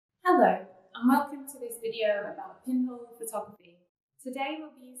and welcome to this video about pinhole photography. Today we'll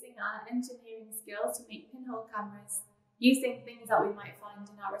be using our engineering skills to make pinhole cameras using things that we might find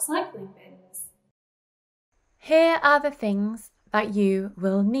in our recycling bins. Here are the things that you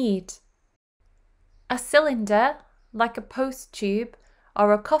will need. A cylinder, like a post tube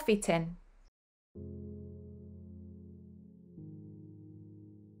or a coffee tin.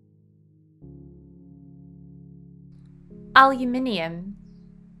 Aluminium.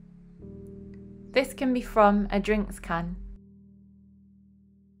 This can be from a drinks can.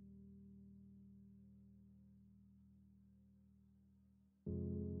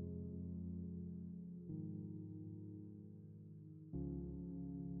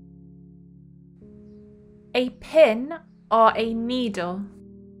 A pin or a needle.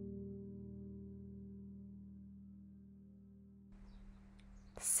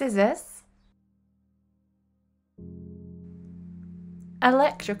 Scissors.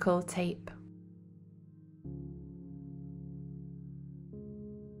 Electrical tape.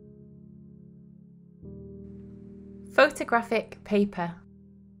 Photographic paper.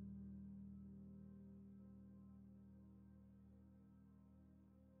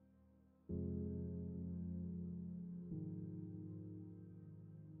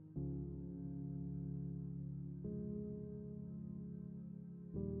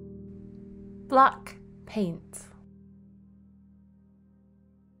 Black paint.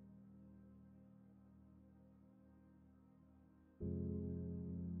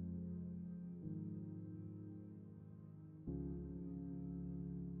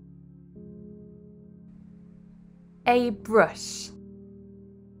 A brush.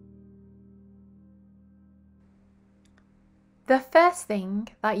 The first thing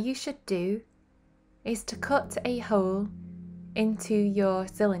that you should do is to cut a hole into your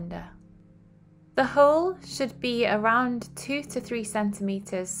cylinder. The hole should be around 2 to 3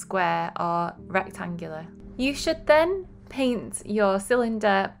 centimeters square or rectangular. You should then paint your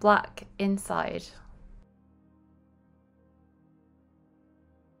cylinder black inside.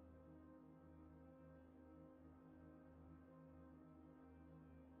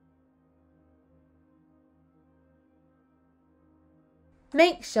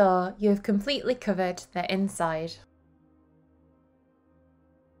 Make sure you have completely covered the inside.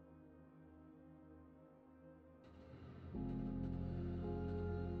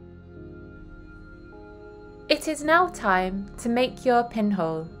 It is now time to make your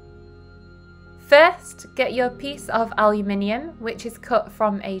pinhole. First, get your piece of aluminium, which is cut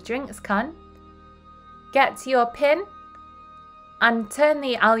from a drinks can. Get your pin and turn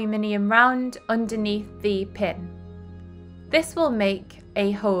the aluminium round underneath the pin. This will make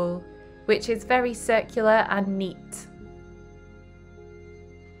a hole, which is very circular and neat.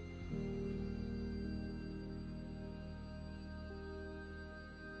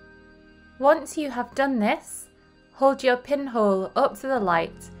 Once you have done this, hold your pinhole up to the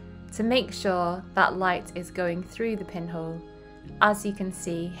light to make sure that light is going through the pinhole, as you can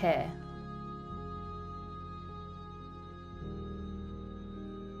see here.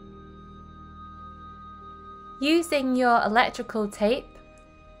 Using your electrical tape,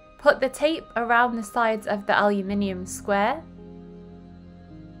 put the tape around the sides of the aluminium square.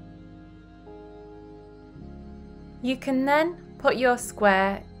 You can then put your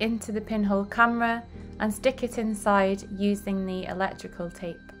square into the pinhole camera and stick it inside using the electrical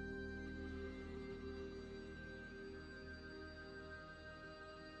tape.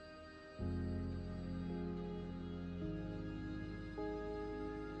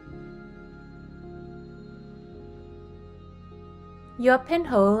 Your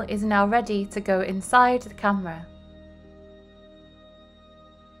pinhole is now ready to go inside the camera.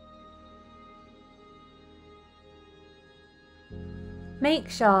 Make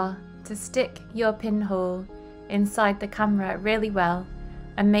sure to stick your pinhole inside the camera really well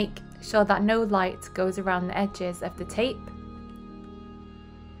and make sure that no light goes around the edges of the tape,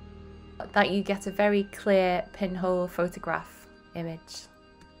 that you get a very clear pinhole photograph image.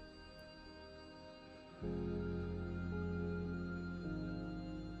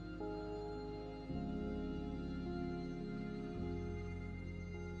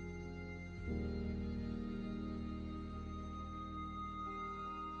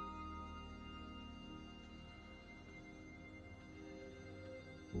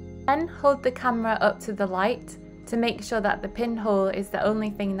 Then hold the camera up to the light to make sure that the pinhole is the only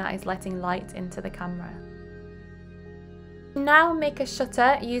thing that is letting light into the camera. Now make a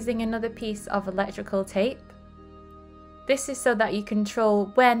shutter using another piece of electrical tape. This is so that you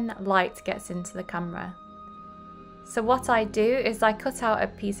control when light gets into the camera. So what I do is I cut out a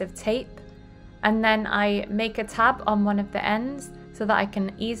piece of tape and then I make a tab on one of the ends so so that I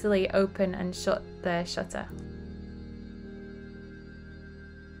can easily open and shut the shutter.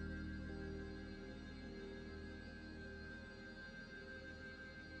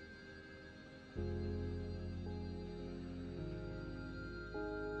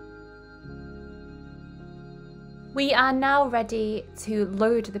 We are now ready to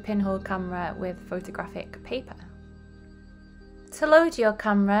load the Pinhole camera with photographic paper. To load your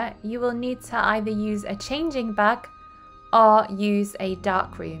camera, you will need to either use a changing bag or use a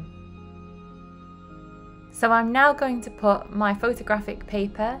darkroom. So I'm now going to put my photographic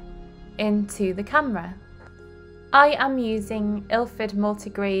paper into the camera. I am using Ilford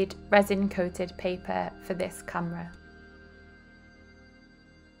multigrade resin coated paper for this camera.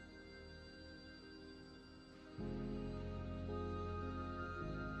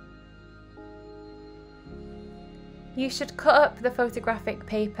 You should cut up the photographic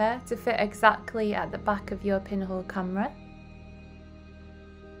paper to fit exactly at the back of your Pinhole camera.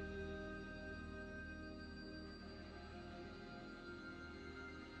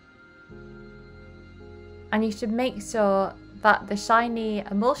 And you should make sure that the shiny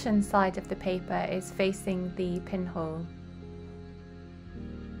emulsion side of the paper is facing the pinhole.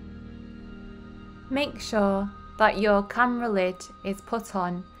 Make sure that your camera lid is put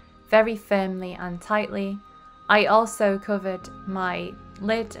on very firmly and tightly. I also covered my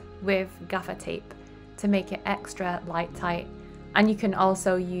lid with gaffer tape to make it extra light tight, and you can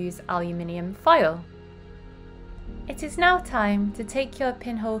also use aluminium foil. It is now time to take your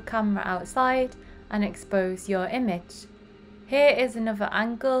Pinhole camera outside and expose your image. Here is another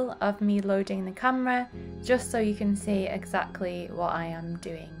angle of me loading the camera, just so you can see exactly what I am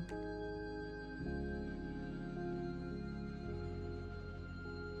doing.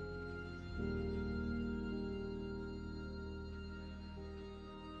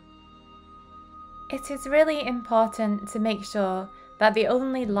 It is really important to make sure that the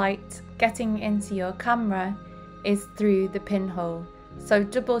only light getting into your camera is through the pinhole, so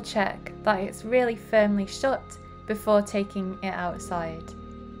double check that it's really firmly shut before taking it outside.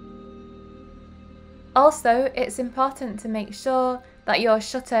 Also, it's important to make sure that your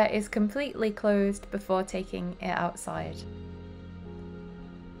shutter is completely closed before taking it outside.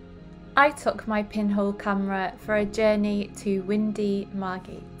 I took my Pinhole camera for a journey to windy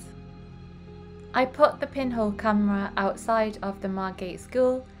Margate. I put the Pinhole camera outside of the Margate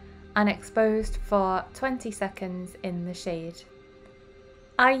school and exposed for 20 seconds in the shade.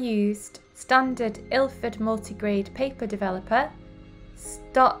 I used standard Ilford multigrade paper developer,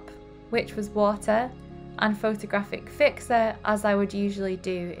 stop, which was water, and photographic fixer as I would usually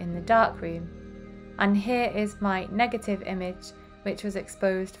do in the darkroom. And here is my negative image, which was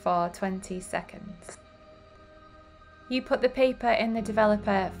exposed for 20 seconds. You put the paper in the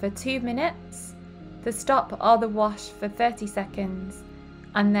developer for 2 minutes, the stop or the wash for 30 seconds,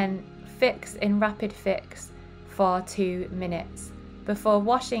 and then fix in rapid fix for 2 minutes, before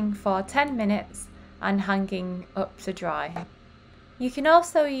washing for 10 minutes and hanging up to dry. You can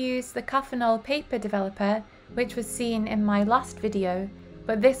also use the Cathinol paper developer, which was seen in my last video,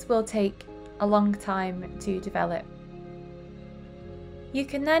 but this will take a long time to develop. You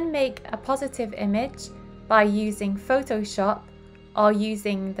can then make a positive image by using Photoshop or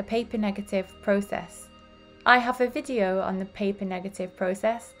using the paper negative process. I have a video on the paper negative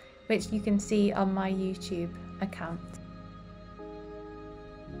process, which you can see on my YouTube account.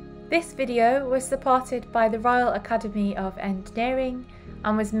 This video was supported by the Royal Academy of Engineering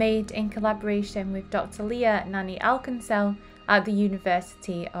and was made in collaboration with Dr Leah-Nani Alconcel at the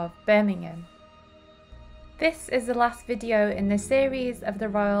University of Birmingham. This is the last video in the series of the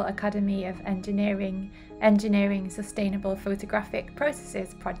Royal Academy of Engineering Sustainable Photographic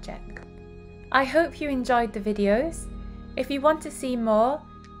Processes project. I hope you enjoyed the videos. If you want to see more,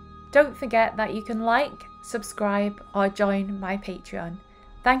 don't forget that you can like, subscribe or join my Patreon.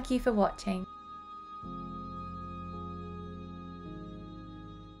 Thank you for watching.